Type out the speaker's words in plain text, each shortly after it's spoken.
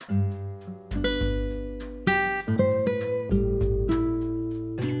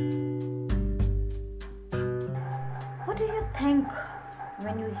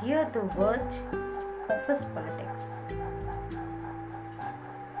hear the word office politics,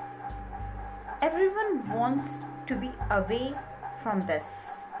 everyone wants to be away from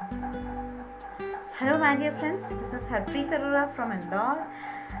this. Hello my dear friends, this is Harpreet Arora from Indore,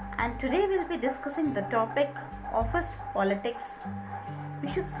 and today we'll be discussing the topic office politics. We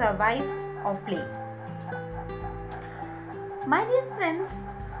should survive or play. My dear friends,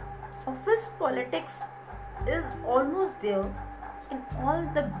 office politics is almost there in all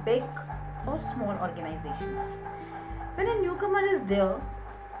the big or small organizations. When a newcomer is there,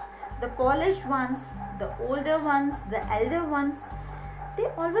 the polished ones, the older ones, the elder ones, they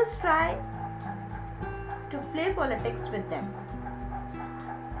always try to play politics with them.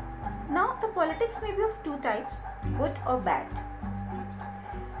 Now, the politics may be of two types, good or bad.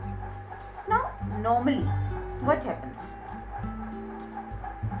 Now, normally, what happens?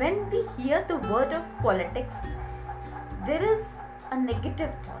 When we hear the word of politics, there is a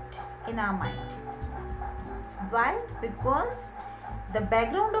negative thought in our mind. Why? Because the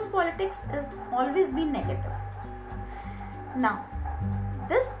background of politics has always been negative. Now,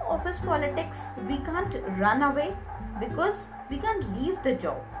 this office politics, we can't run away because we can't leave the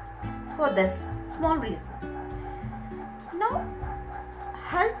job for this small reason. Now,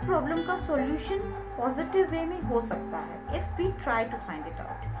 her problem का solution positive way में हो सकता है if we try to find it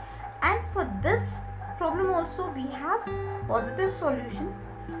out, and for this problem also we have positive solution,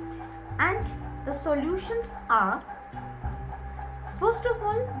 and the solutions are, first of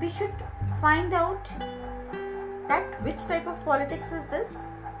all we should find out that which type of politics is this.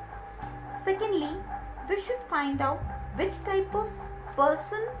 Secondly, we should find out which type of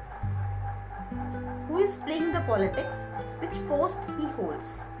person who is playing the politics, which post he holds.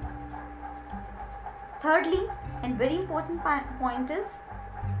 Thirdly, and very important point is,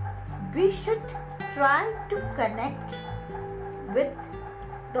 we should try to connect with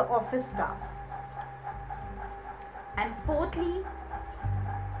the office staff. And fourthly,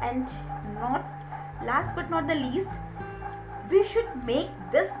 and not last but not the least, we should make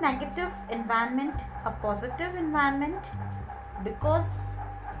this negative environment a positive environment, because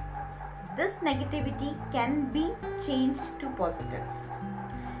this negativity can be changed to positive.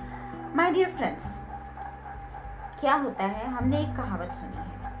 My dear friends, क्या होता है, हमने एक कहावत सुनी है,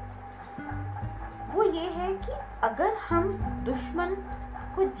 वो ये है कि अगर हम दुश्मन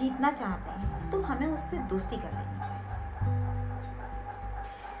को जीतना चाहते हैं तो हमें उससे दोस्ती कर लेनी चाहिए.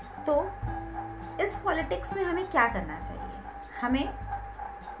 तो इस पॉलिटिक्स में हमें क्या करना चाहिए? हमें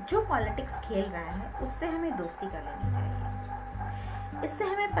जो पॉलिटिक्स खेल रहा है उससे हमें दोस्ती कर लेनी चाहिए. इससे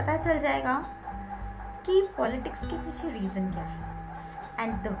हमें पता चल जाएगा कि पॉलिटिक्स के पीछे रीज़न क्या है,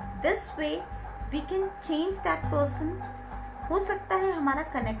 and this way we can change that person. हो सकता है हमारा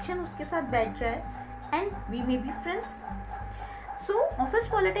कनेक्शन उसके साथ बैठ जाए and we may be friends. So office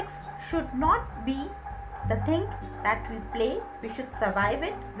politics should not be the thing that we play. We should survive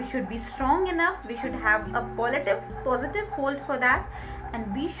it. We should be strong enough. We should have a positive hold for that,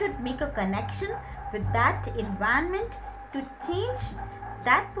 and we should make a connection with that environment to change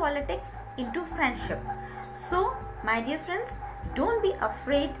that politics into friendship. So my dear friends, don't be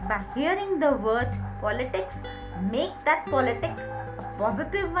afraid by hearing the word politics. Make that politics a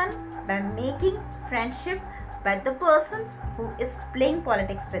positive one by making friendship with the person who is playing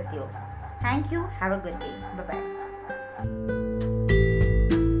politics with you. Thank you. Have a good day. Bye-bye.